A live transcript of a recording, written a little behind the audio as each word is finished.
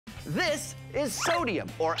This is sodium,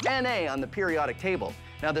 or Na on the periodic table.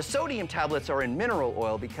 Now, the sodium tablets are in mineral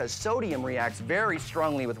oil because sodium reacts very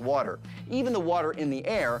strongly with water, even the water in the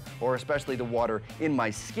air, or especially the water in my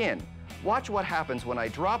skin. Watch what happens when I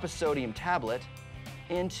drop a sodium tablet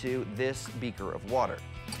into this beaker of water.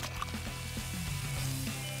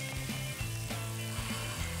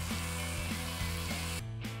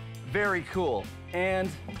 Very cool and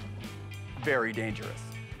very dangerous.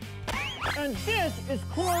 And this is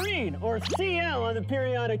chlorine, or Cl on the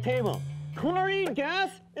periodic table. Chlorine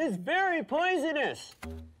gas is very poisonous.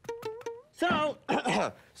 So,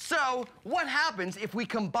 So, what happens if we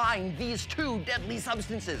combine these two deadly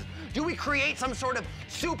substances? Do we create some sort of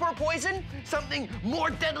super poison? Something more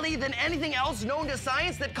deadly than anything else known to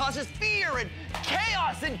science that causes fear and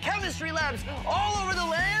chaos in chemistry labs all over the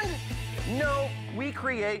land? No, we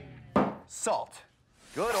create salt.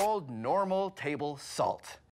 Good old normal table salt.